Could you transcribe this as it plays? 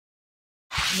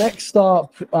next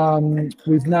up,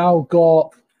 we've now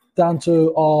got down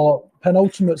to our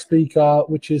penultimate speaker,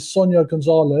 which is Sonia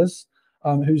Gonzalez,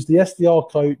 who's the SDR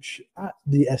coach at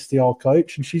the SDR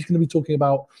Coach, and she's going to be talking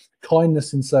about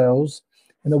kindness in sales.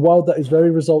 In a world that is very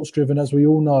results-driven, as we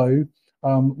all know,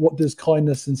 what does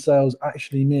kindness in sales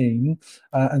actually mean?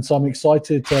 And so I'm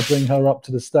excited to bring her up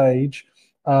to the stage.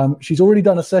 She's already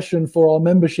done a session for our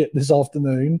membership this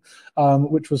afternoon,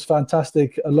 which was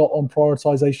fantastic, a lot on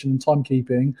prioritization and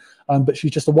timekeeping. But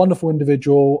she's just a wonderful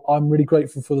individual. I'm really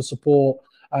grateful for the support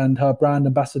and her brand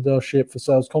ambassadorship for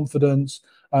sales confidence.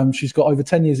 She's got over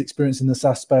 10 years experience in the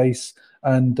SaaS space,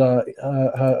 and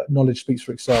her knowledge speaks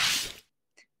for itself.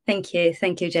 Thank you.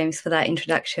 Thank you, James, for that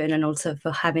introduction and also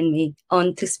for having me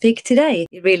on to speak today.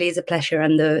 It really is a pleasure,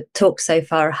 and the talks so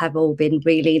far have all been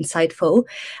really insightful.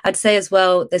 I'd say as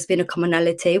well, there's been a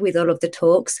commonality with all of the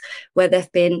talks where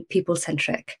they've been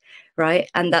people-centric, right?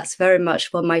 And that's very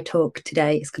much what my talk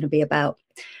today is going to be about.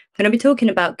 I'm going to be talking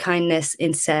about kindness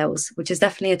in sales, which is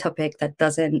definitely a topic that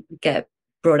doesn't get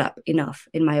brought up enough,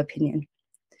 in my opinion.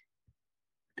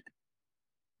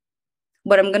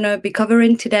 What I'm going to be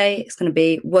covering today is going to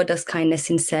be what does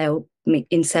kindness in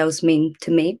sales mean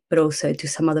to me, but also to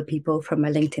some other people from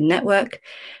my LinkedIn network.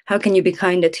 How can you be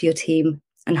kinder to your team,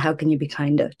 and how can you be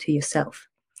kinder to yourself?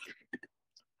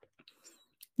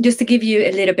 Just to give you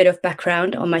a little bit of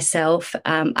background on myself,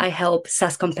 I help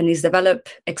SaaS companies develop,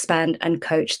 expand, and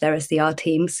coach their SDR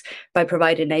teams by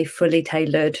providing a fully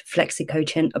tailored flexi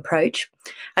coaching approach.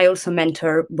 I also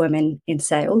mentor women in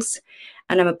sales,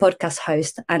 and I'm a podcast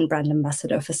host and brand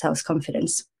ambassador for Sales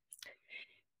Confidence.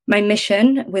 My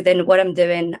mission within what I'm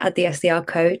doing at the SDR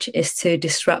Coach is to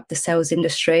disrupt the sales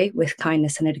industry with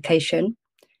kindness and education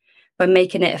by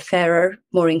making it a fairer,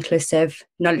 more inclusive,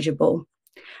 knowledgeable,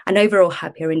 and overall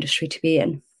happier industry to be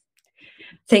in.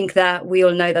 I think that we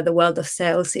all know that the world of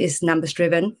sales is numbers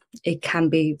driven. It can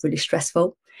be really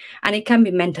stressful, and it can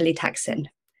be mentally taxing.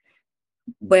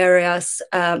 Whereas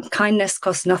kindness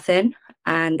costs nothing,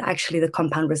 and actually the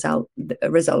compound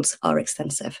results are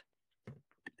extensive.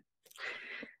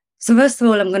 So first of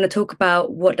all, I'm going to talk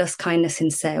about what does kindness in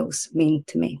sales mean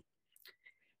to me.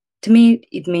 To me,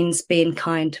 it means being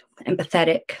kind,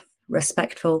 empathetic,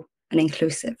 respectful, and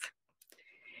inclusive.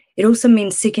 It also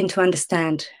means seeking to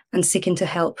understand and seeking to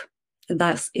help, and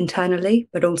that's internally,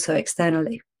 but also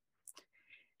externally.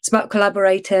 It's about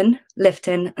collaborating,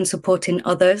 lifting, and supporting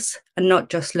others, and not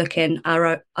just looking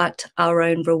at our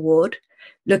own reward,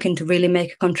 looking to really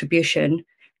make a contribution,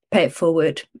 pay it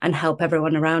forward, and help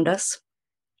everyone around us.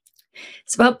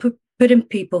 It's about putting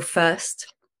people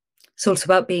first. It's also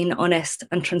about being honest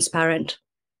and transparent.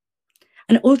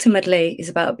 And ultimately, it's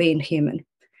about being human.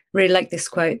 Really like this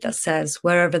quote that says,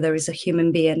 wherever there is a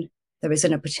human being, there is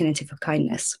an opportunity for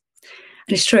kindness.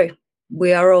 And it's true.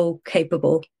 We are all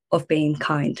capable of being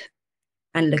kind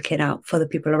and looking out for the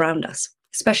people around us,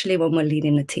 especially when we're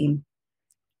leading a team.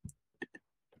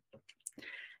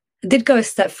 I did go a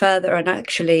step further and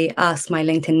actually asked my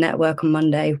LinkedIn network on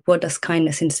Monday, what does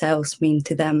kindness in sales mean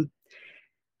to them?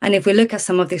 And if we look at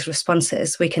some of these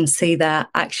responses, we can see that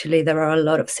actually there are a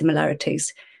lot of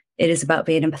similarities. It is about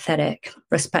being empathetic,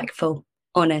 respectful,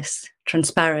 honest,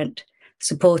 transparent,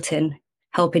 supporting,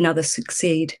 helping others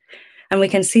succeed. And we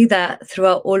can see that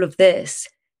throughout all of this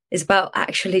is about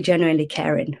actually genuinely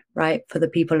caring, right, for the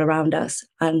people around us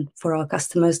and for our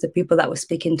customers, the people that we're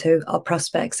speaking to, our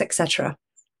prospects, etc.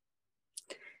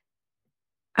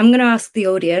 I'm going to ask the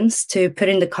audience to put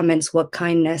in the comments what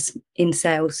kindness in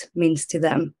sales means to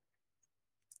them.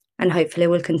 And hopefully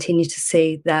we'll continue to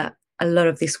see that a lot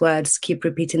of these words keep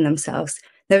repeating themselves.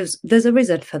 There's a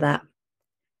reason for that.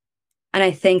 And I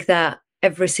think that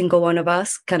every single one of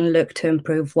us can look to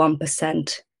improve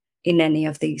 1% in any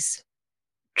of these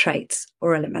traits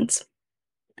or elements.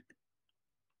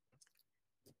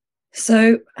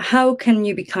 So how can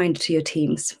you be kind to your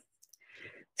teams?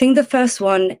 I think the first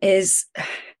one is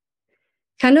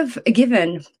kind of a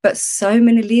given, but so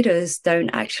many leaders don't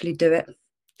actually do it.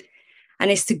 And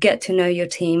it's to get to know your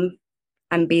team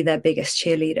and be their biggest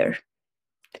cheerleader.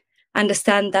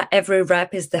 Understand that every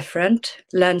rep is different,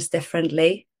 learns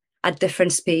differently, at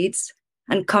different speeds,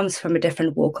 and comes from a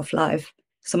different walk of life.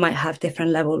 So might have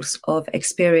different levels of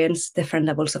experience, different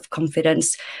levels of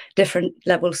confidence, different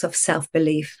levels of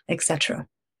self-belief, etc.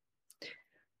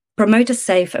 Promote a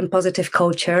safe and positive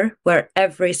culture where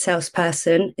every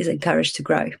salesperson is encouraged to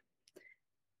grow.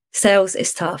 Sales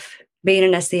is tough. Being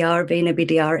an SDR, being a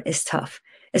BDR is tough,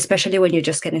 especially when you're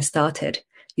just getting started.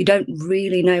 You don't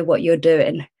really know what you're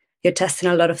doing. You're testing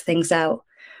a lot of things out.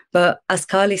 But as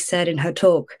Carly said in her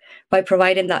talk, by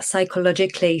providing that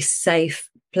psychologically safe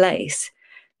place,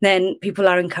 then people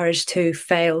are encouraged to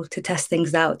fail, to test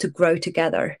things out, to grow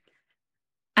together.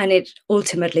 And it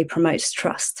ultimately promotes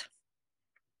trust.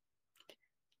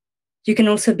 You can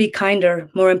also be kinder,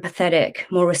 more empathetic,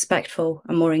 more respectful,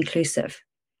 and more inclusive.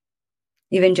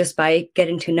 Even just by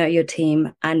getting to know your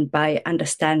team and by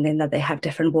understanding that they have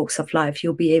different walks of life,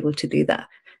 you'll be able to do that,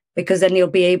 because then you'll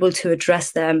be able to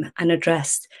address them and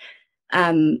address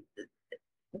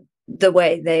the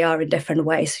way they are in different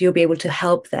ways. So you'll be able to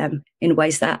help them in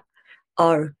ways that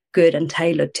are good and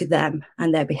tailored to them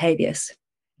and their behaviors.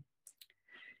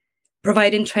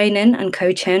 Providing training and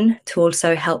coaching to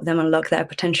also help them unlock their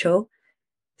potential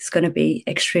is going to be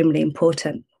extremely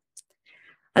important.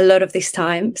 A lot of the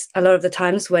times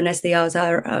when SDRs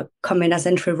are coming as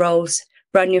entry roles,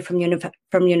 brand new from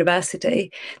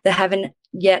university, they haven't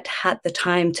yet had the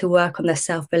time to work on their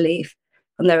self-belief,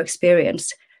 on their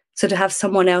experience. So to have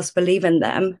someone else believe in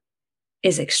them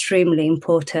is extremely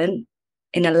important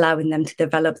in allowing them to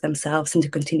develop themselves and to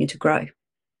continue to grow.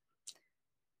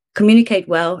 Communicate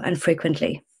well and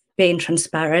frequently. Being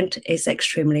transparent is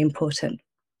extremely important.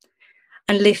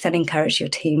 And lift and encourage your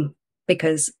team,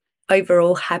 because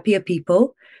overall, happier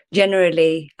people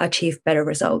generally achieve better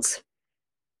results.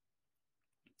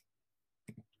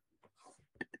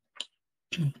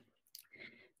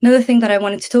 Another thing that I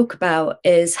wanted to talk about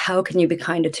is how can you be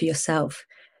kinder to yourself?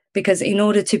 Because in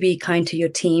order to be kind to your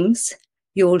teams,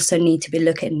 you also need to be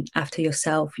looking after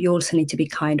yourself. You also need to be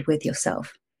kind with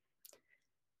yourself.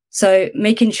 So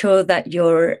making sure that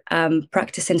you're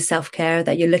practicing self-care,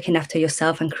 that you're looking after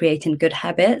yourself and creating good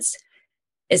habits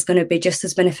is going to be just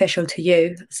as beneficial to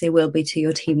you as it will be to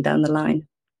your team down the line.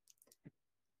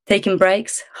 Taking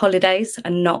breaks, holidays,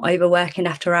 and not overworking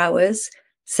after hours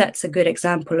sets a good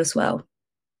example as well.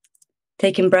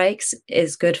 Taking breaks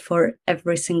is good for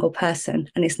every single person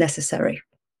and is necessary.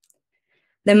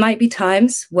 There might be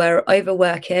times where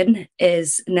overworking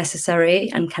is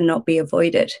necessary and cannot be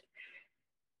avoided.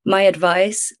 My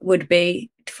advice would be,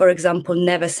 for example,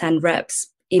 never send reps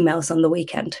emails on the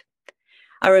weekend.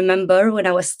 I remember when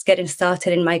I was getting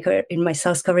started in my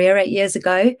sales career 8 years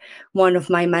ago, one of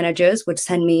my managers would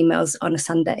send me emails on a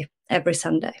Sunday, every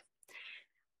Sunday.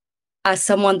 As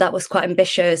someone that was quite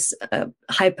ambitious,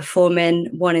 high performing,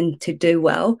 wanting to do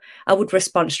well, I would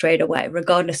respond straight away,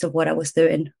 regardless of what I was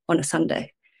doing on a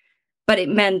Sunday. But it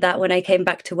meant that when I came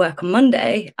back to work on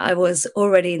Monday, I was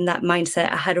already in that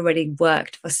mindset. I had already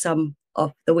worked for some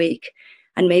of the week,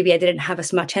 and maybe I didn't have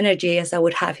as much energy as I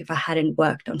would have if I hadn't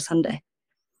worked on Sunday.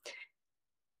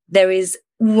 There is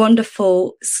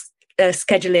wonderful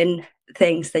scheduling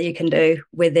things that you can do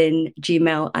within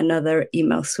Gmail and other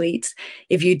email suites.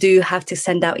 If you do have to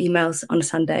send out emails on a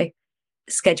Sunday,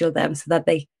 schedule them so that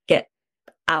they get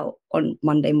out on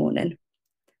Monday morning.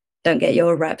 Don't get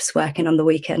your reps working on the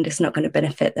weekend. It's not going to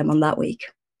benefit them on that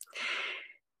week.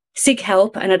 Seek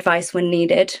help and advice when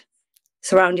needed.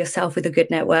 Surround yourself with a good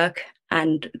network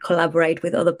and collaborate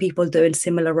with other people doing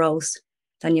similar roles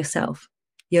than yourself.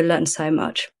 You'll learn so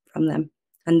much from them,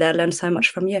 and they'll learn so much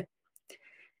from you.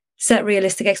 Set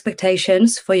realistic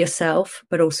expectations for yourself,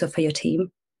 but also for your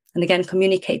team. And again,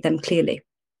 communicate them clearly.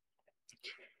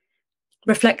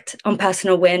 Reflect on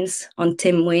personal wins, on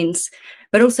team wins,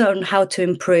 but also on how to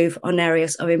improve on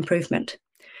areas of improvement.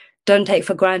 Don't take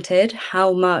for granted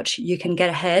how much you can get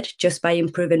ahead just by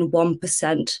improving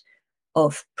 1%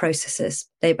 of processes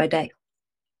day by day.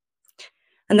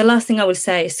 And the last thing I would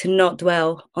say is to not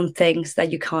dwell on things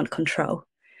that you can't control.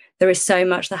 There is so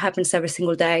much that happens every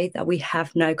single day that we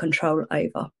have no control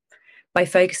over. By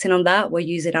focusing on that, we're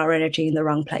using our energy in the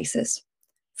wrong places.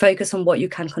 Focus on what you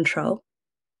can control.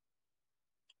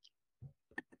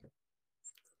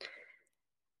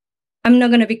 I'm not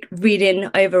going to be reading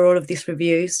over all of these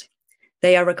reviews.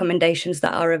 They are recommendations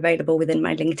that are available within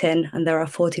my LinkedIn, and there are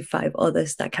 45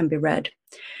 others that can be read.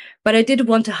 But I did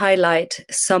want to highlight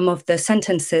some of the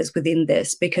sentences within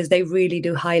this because they really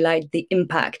do highlight the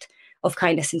impact of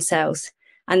kindness in sales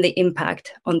and the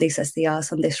impact on these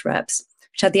SDRs, on these reps,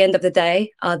 which at the end of the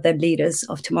day are the leaders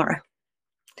of tomorrow.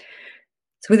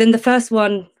 So within the first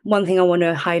one thing I want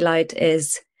to highlight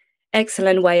is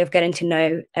excellent way of getting to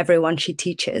know everyone she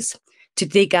teaches, to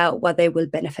dig out what they will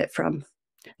benefit from.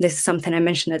 This is something I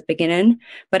mentioned at the beginning,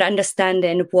 but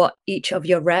understanding what each of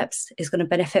your reps is going to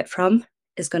benefit from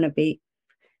is going to be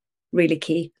really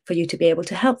key for you to be able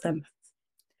to help them.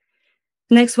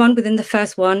 Next one within the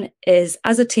first one is,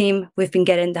 as a team, we've been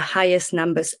getting the highest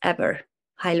numbers ever.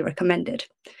 Highly recommended.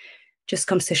 Just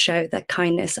comes to show that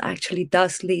kindness actually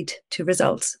does lead to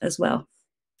results as well.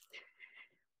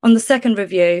 On the second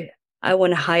review, I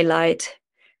want to highlight,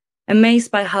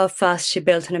 amazed by how fast she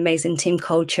built an amazing team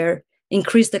culture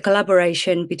increase the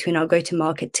collaboration between our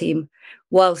go-to-market team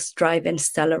whilst driving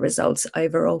stellar results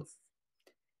overall.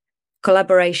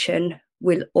 Collaboration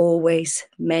will always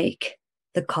make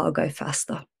the car go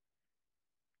faster.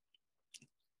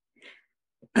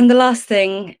 And the last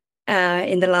thing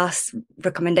in the last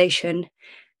recommendation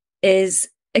is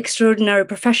extraordinary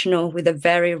professional with a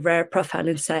very rare profile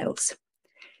in sales.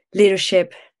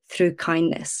 Leadership through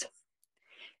kindness.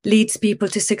 Leads people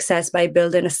to success by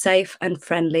building a safe and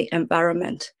friendly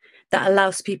environment that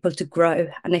allows people to grow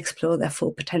and explore their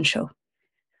full potential.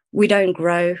 We don't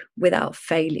grow without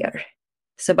failure.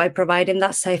 So by providing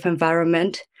that safe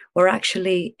environment, we're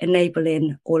actually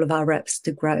enabling all of our reps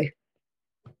to grow.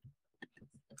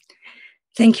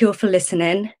 Thank you all for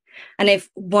listening. And if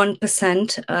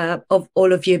 1% of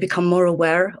all of you become more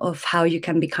aware of how you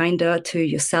can be kinder to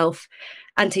yourself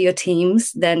and to your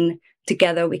teams, then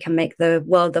together we can make the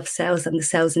world of sales and the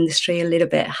sales industry a little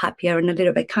bit happier and a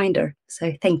little bit kinder.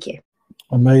 So thank you.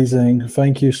 Amazing.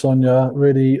 Thank you, Sonia.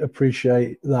 Really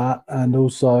appreciate that. And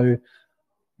also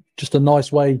just a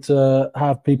nice way to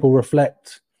have people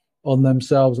reflect on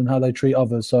themselves and how they treat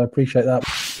others. So I appreciate that.